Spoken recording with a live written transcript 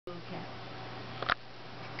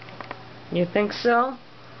You think so?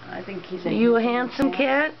 I think he's Are you a handsome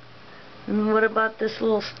cat? And what about this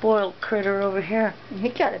little spoiled critter over here? He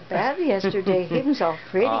got a bath yesterday. He was all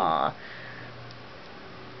pretty. Aww.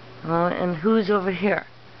 Oh, and who's over here?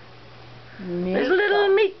 Meeko. There's little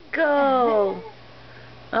Meeko.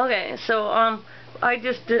 Okay, so I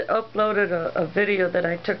just uploaded a video that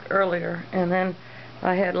I took earlier, and then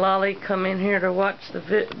I had Lali come in here to watch the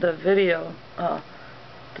video.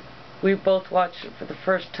 We both watched it for the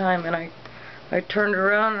first time, and I turned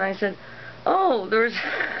around and I said, "Oh, there's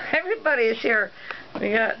everybody is here.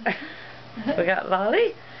 We got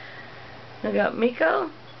Lali, we got Meeko,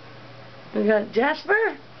 we got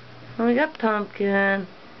Jasper, and we got Pumpkin."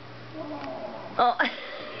 Oh,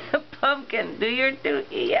 Pumpkin,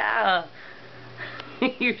 yeah.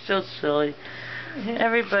 You're so silly.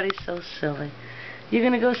 Everybody's so silly. You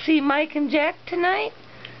gonna go see Mike and Jack tonight?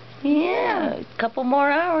 Yeah, a couple more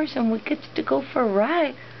hours and we get to go for a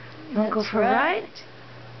ride. You wanna go for a ride?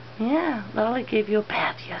 Yeah, Lali gave you a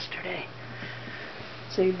bath yesterday.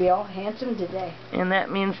 So you'll be all handsome today. And that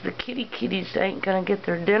means the kitties ain't gonna get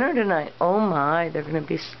their dinner tonight. Oh my, they're gonna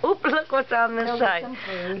be. Oop! Look what's on this side.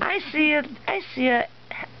 I see a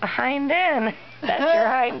hind end. That's your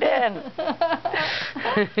hind end.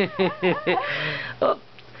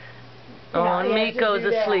 Oh, and Meeko's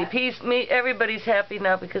asleep. Everybody's happy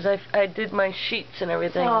now because I did my sheets and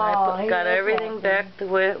everything. Oh, and I got everything back the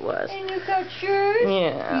way it was. And you got yours?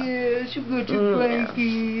 Yeah. Yes, you got your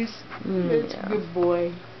blankies. That's a good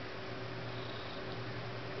boy.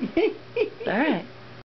 All right.